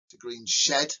to Green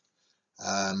Shed.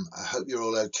 I hope you're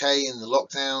all okay in the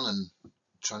lockdown and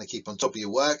trying to keep on top of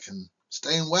your work and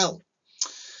staying well.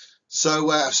 So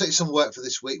I've set you some work for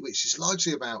this week, which is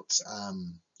largely about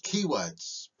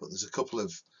keywords, but there's a couple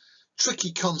of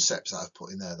tricky concepts that I've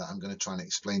put in there that I'm going to try and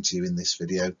explain to you in this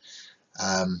video.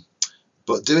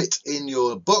 But do it in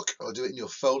your book or do it in your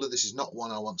folder. This is not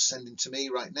one I want sending to me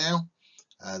right now.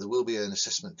 There will be an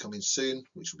assessment coming soon,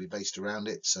 which will be based around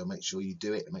it. So make sure you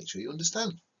do it and make sure you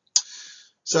understand.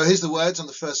 So here's the words on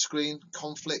the first screen: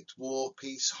 conflict, war,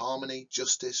 peace, harmony,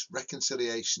 justice,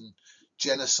 reconciliation,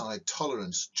 genocide,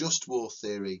 tolerance, just war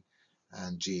theory,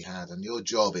 and jihad. And your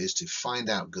job is to find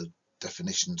out good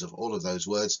definitions of all of those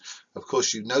words. Of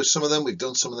course, you know some of them. We've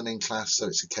done some of them in class, so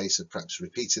it's a case of perhaps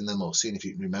repeating them or seeing if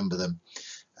you can remember them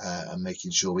and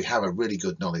making sure we have a really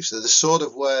good knowledge. So the sort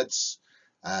of words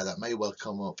that may well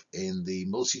come up in the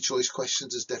multi-choice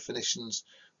questions as definitions,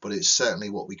 but it's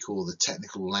certainly what we call the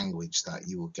technical language that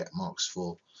you will get marks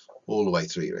for all the way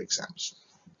through your exams.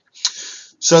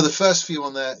 So the first few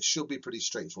on there should be pretty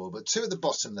straightforward, but two at the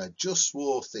bottom there, just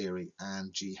war theory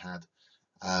and jihad,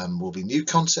 will be new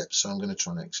concepts, so I'm going to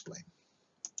try and explain.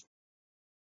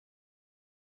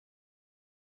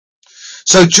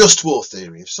 So just war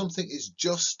theory: if something is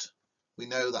just, we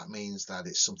know that means that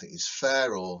it's something is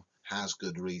fair or has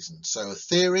good reason. So a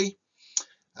theory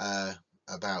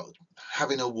about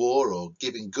having a war or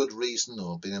giving good reason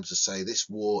or being able to say this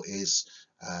war is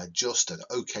just and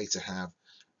okay to have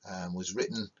was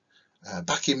written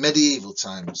back in medieval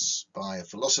times by a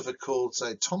philosopher called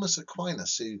Thomas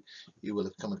Aquinas, who you will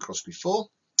have come across before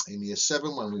in year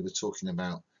 7 when we were talking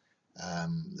about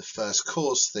the first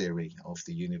cause theory of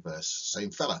the universe.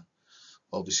 Same fella,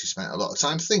 obviously spent a lot of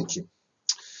time thinking.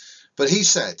 But he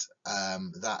said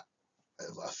that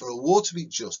for a war to be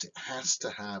just, it has to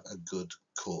have a good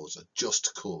cause, a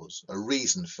just cause, a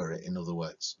reason for it, in other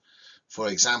words. For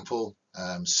example,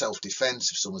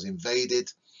 self-defense if someone's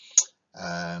invaded,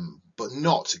 but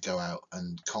not to go out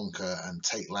and conquer and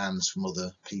take lands from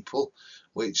other people,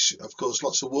 which of course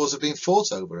lots of wars have been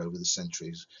fought over the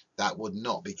centuries. That would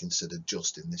not be considered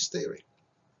just in this theory.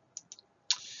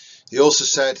 He also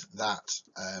said that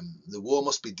the war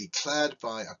must be declared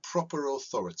by a proper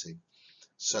authority,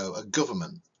 so a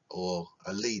government or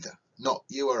a leader, not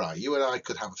you or I. You and I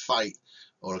could have a fight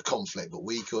or a conflict, but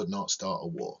we could not start a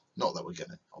war. Not that we're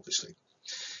going to, obviously.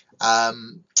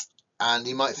 And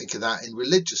you might think of that in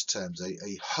religious terms.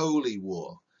 A holy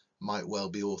war might well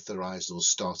be authorized or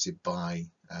started by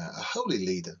a holy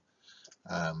leader,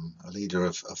 a leader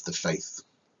of the faith.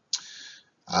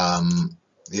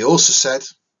 He also said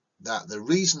that the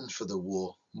reason for the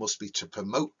war must be to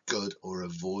promote good or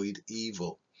avoid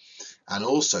evil, and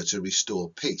also to restore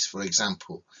peace. For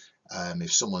example,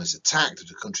 if someone is attacked, if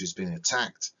a country is being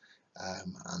attacked,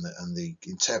 and the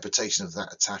interpretation of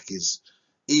that attack is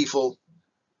evil,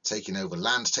 taking over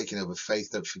land, taking over faith.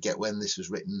 Don't forget, when this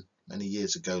was written many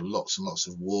years ago, lots and lots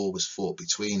of war was fought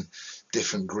between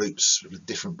different groups with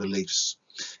different beliefs,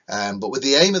 but with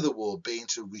the aim of the war being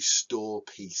to restore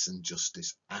peace and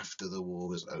justice after the war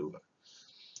was over.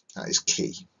 That is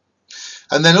key.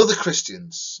 And then other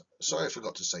Christians, sorry I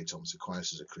forgot to say Thomas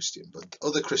Aquinas is a Christian, but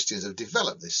other Christians have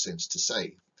developed this since to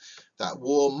say that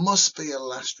war must be a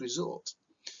last resort.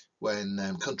 When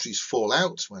countries fall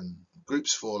out, when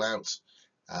groups fall out,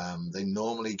 they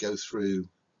normally go through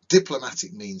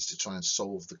diplomatic means to try and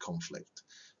solve the conflict.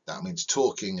 That means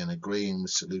talking and agreeing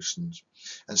with solutions,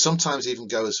 and sometimes even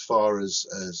go as far as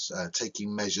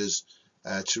taking measures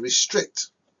to restrict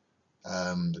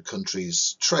the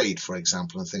country's trade, for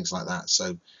example, and things like that.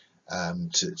 So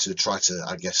to try to,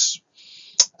 I guess,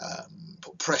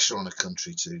 put pressure on a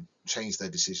country to change their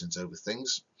decisions over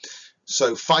things.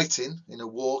 So fighting in a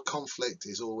war, conflict,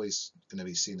 is always going to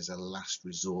be seen as a last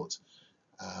resort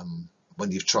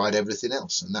when you've tried everything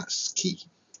else, and that's key.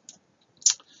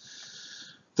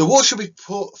 The war should be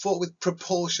fought with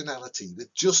proportionality,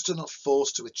 with just enough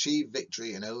force to achieve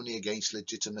victory and only against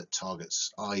legitimate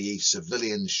targets, i.e.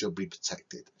 civilians should be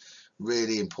protected.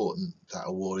 Really important that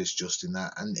a war is just in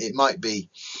that. And it might be,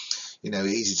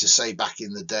 easy to say back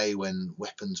in the day when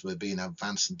weapons were being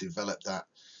advanced and developed that,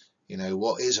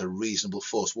 what is a reasonable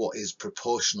force? What is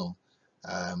proportional?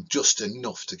 Just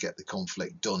enough to get the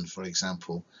conflict done, for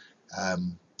example.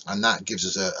 And that gives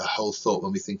us a whole thought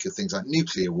when we think of things like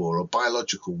nuclear war or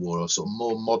biological war or sort of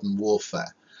more modern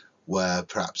warfare, where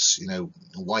perhaps,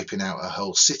 wiping out a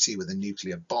whole city with a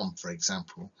nuclear bomb, for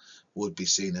example, would be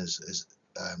seen as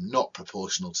not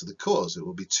proportional to the cause. It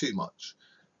would be too much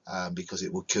because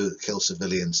it will kill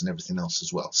civilians and everything else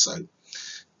as well. So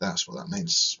that's what that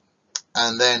means.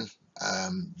 And then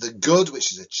The good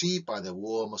which is achieved by the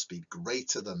war must be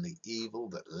greater than the evil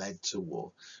that led to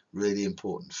war. Really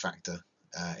important factor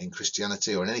in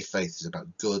Christianity or in any faith is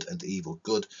about good and evil.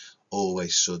 Good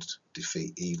always should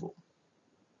defeat evil.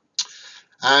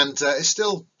 And it's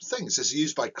still things. It's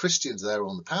used by Christians there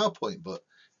on the PowerPoint, but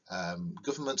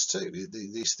governments too.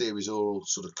 These theories are all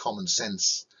sort of common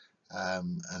sense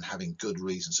and having good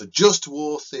reason. So just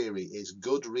war theory is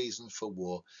good reason for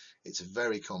war. It's a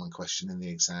very common question in the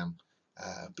exam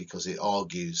because it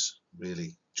argues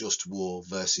really just war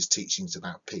versus teachings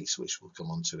about peace, which we'll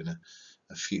come on to in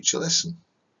a future lesson.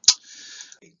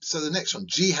 So the next one,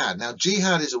 jihad. Now,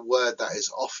 jihad is a word that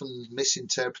is often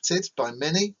misinterpreted by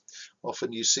many.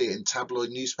 Often you see it in tabloid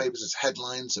newspapers as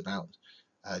headlines about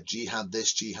jihad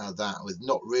this, jihad that, with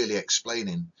not really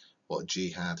explaining what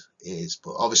jihad is.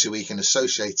 But obviously we can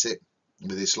associate it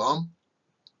with Islam.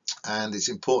 And it's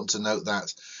important to note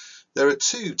that there are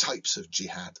two types of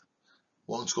jihad.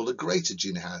 One's called a greater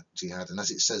jihad, and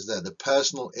as it says there, the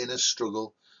personal inner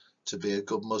struggle to be a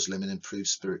good Muslim and improve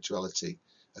spirituality,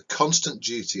 a constant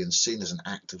duty and seen as an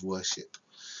act of worship.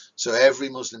 So every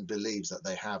Muslim believes that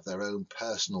they have their own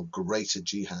personal greater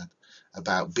jihad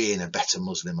about being a better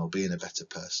Muslim or being a better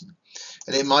person.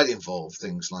 And it might involve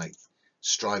things like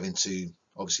striving to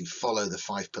obviously follow the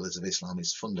 5 pillars of Islam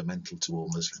is fundamental to all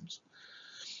Muslims.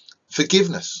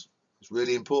 Forgiveness is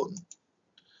really important.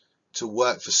 To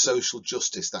work for social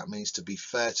justice, that means to be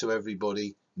fair to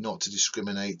everybody, not to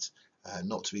discriminate,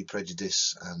 not to be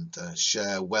prejudiced, and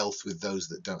share wealth with those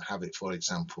that don't have it, for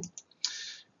example.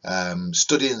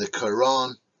 Studying the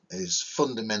Quran is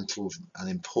fundamental and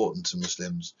important to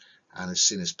Muslims and is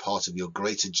seen as part of your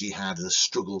greater jihad, the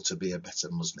struggle to be a better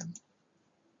Muslim.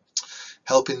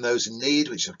 Helping those in need,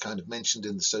 which I've kind of mentioned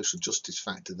in the social justice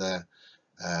factor there,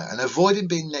 and avoiding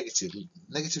being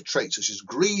negative traits such as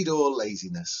greed or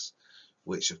laziness,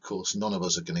 which of course none of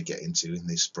us are going to get into in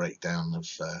this breakdown of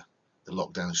the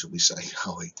lockdown, should we say,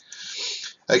 are we?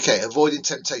 Okay, avoiding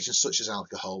temptations such as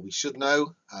alcohol. We should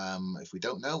know, if we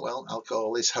don't know, well,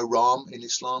 alcohol is haram in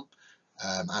Islam,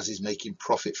 as is making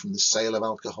profit from the sale of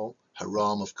alcohol.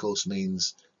 Haram, of course,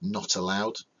 means not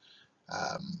allowed,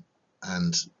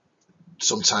 and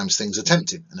sometimes things are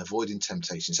tempting, and avoiding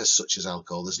temptations such as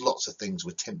alcohol. There's lots of things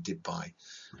we're tempted by,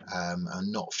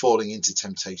 and not falling into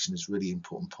temptation is a really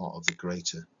important part of the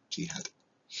greater jihad.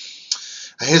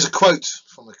 And here's a quote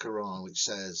from the Quran which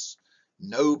says,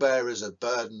 "No bearers of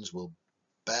burdens will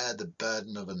bear the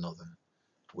burden of another,"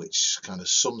 which kind of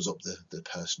sums up the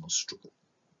personal struggle.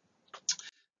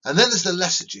 And then there's the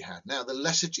lesser jihad. Now, the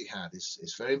lesser jihad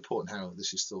is very important how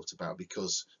this is thought about,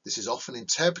 because this is often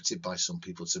interpreted by some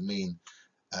people to mean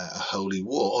a holy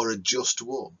war or a just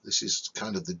war. This is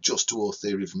kind of the just war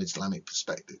theory from Islamic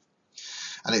perspective.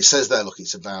 And it says there, look,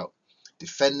 it's about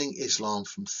defending Islam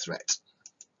from threat.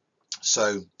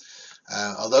 So,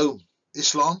 although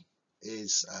Islam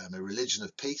is a religion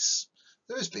of peace,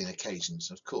 there has been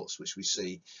occasions, of course, which we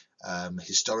see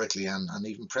historically and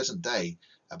even present day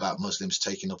about Muslims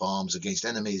taking up arms against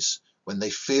enemies when they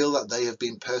feel that they have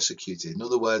been persecuted. In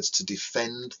other words, to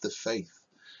defend the faith.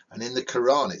 And in the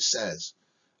Quran it says,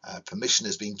 permission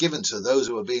has been given to those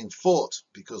who are being fought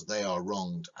because they are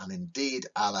wronged, and indeed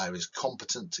Allah is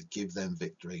competent to give them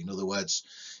victory. In other words,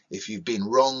 if you've been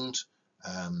wronged,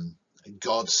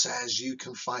 God says you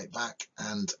can fight back,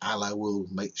 and Allah will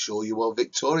make sure you are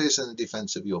victorious in the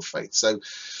defense of your faith. So,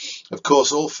 of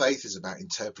course, all faith is about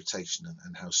interpretation,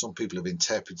 and how some people have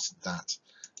interpreted that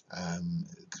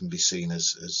can be seen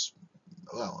as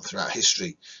well, throughout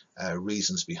history,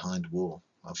 reasons behind war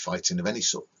or fighting of any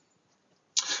sort.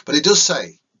 But it does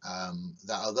say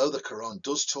that although the Quran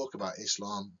does talk about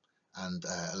Islam and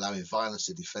allowing violence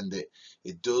to defend it,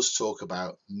 it does talk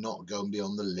about not going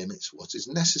beyond the limits what is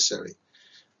necessary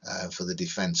for the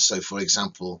defense. So, for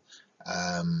example,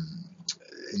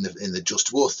 in the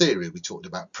just war theory, we talked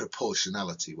about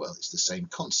proportionality. Well, it's the same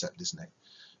concept, isn't it?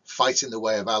 Fight in the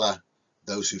way of Allah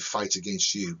those who fight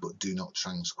against you, but do not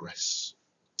transgress.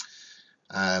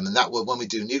 And that will, when we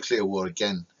do nuclear war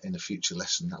again in a future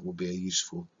lesson, that will be a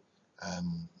useful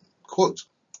quote.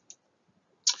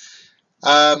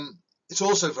 It's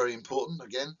also very important,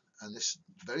 again, and this is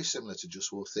very similar to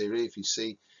just war theory, if you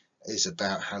see, is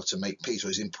about how to make peace, or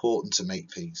it's important to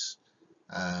make peace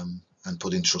and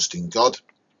put in trust in God.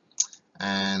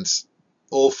 And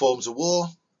all forms of war,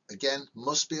 again,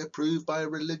 must be approved by a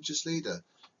religious leader.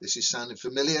 This is sounding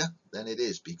familiar? Then it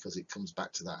is, because it comes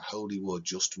back to that holy war,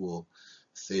 just war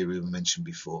theory we mentioned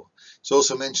before. It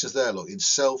also mentions there, look, in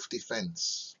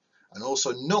self-defense, and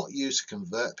also not used to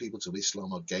convert people to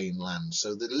Islam or gain land.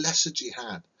 So the lesser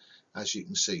jihad, as you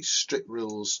can see, strict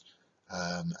rules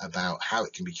about how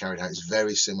it can be carried out is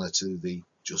very similar to the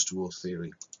just war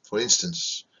theory. For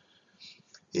instance,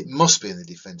 it must be in the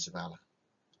defense of Allah.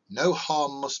 No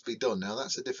harm must be done. Now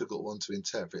that's a difficult one to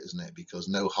interpret, isn't it? Because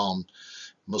no harm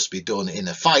must be done in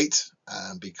a fight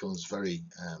becomes very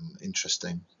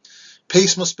interesting.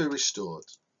 Peace must be restored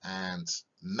and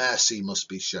mercy must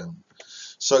be shown.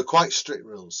 So quite strict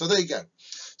rules. So there you go.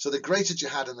 So the greater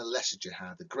jihad and the lesser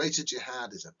jihad. The greater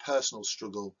jihad is a personal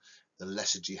struggle. The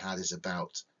lesser jihad is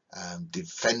about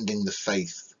defending the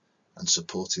faith and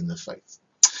supporting the faith.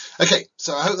 Okay,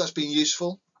 so I hope that's been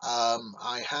useful.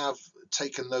 I have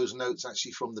taken those notes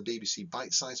actually from the BBC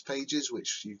bite-sized pages,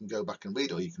 which you can go back and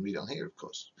read, or you can read on here, of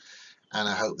course. And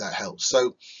I hope that helps.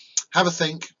 So have a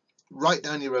think, write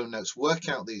down your own notes, work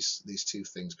out these two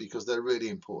things, because they're really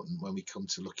important when we come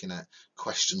to looking at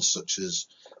questions such as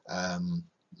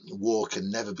war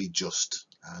can never be just,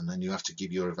 and then you have to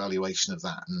give your evaluation of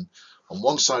that. And on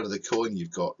one side of the coin,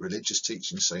 you've got religious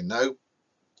teaching saying no.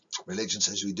 Religion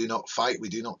says we do not fight, we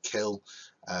do not kill.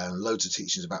 Loads of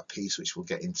teachings about peace, which we'll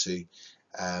get into.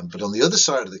 But on the other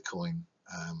side of the coin,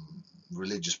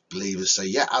 religious believers say,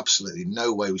 yeah, absolutely,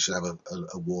 no way we should have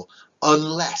a war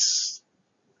unless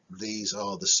these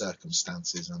are the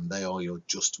circumstances, and they are your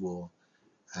just war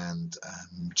and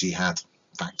jihad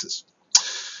factors.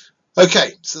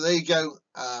 Okay, so there you go.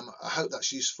 I hope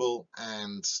that's useful,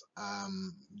 and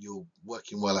you're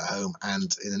working well at home.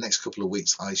 And in the next couple of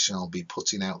weeks, I shall be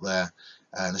putting out there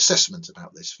an assessment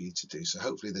about this for you to do. So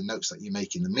hopefully the notes that you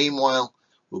make in the meanwhile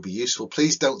will be useful.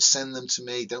 Please don't send them to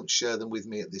me. Don't share them with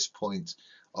me at this point.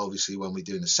 Obviously, when we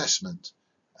do an assessment,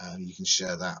 you can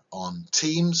share that on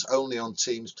Teams, only on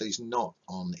Teams, please, not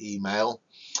on email.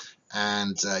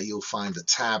 And you'll find a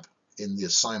tab in the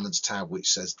assignments tab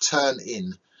which says turn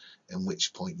in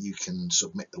which point you can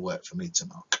submit the work for me to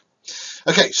mark.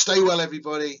 Okay, stay well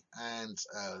everybody, and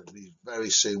very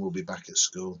soon we'll be back at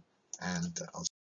school, and I'll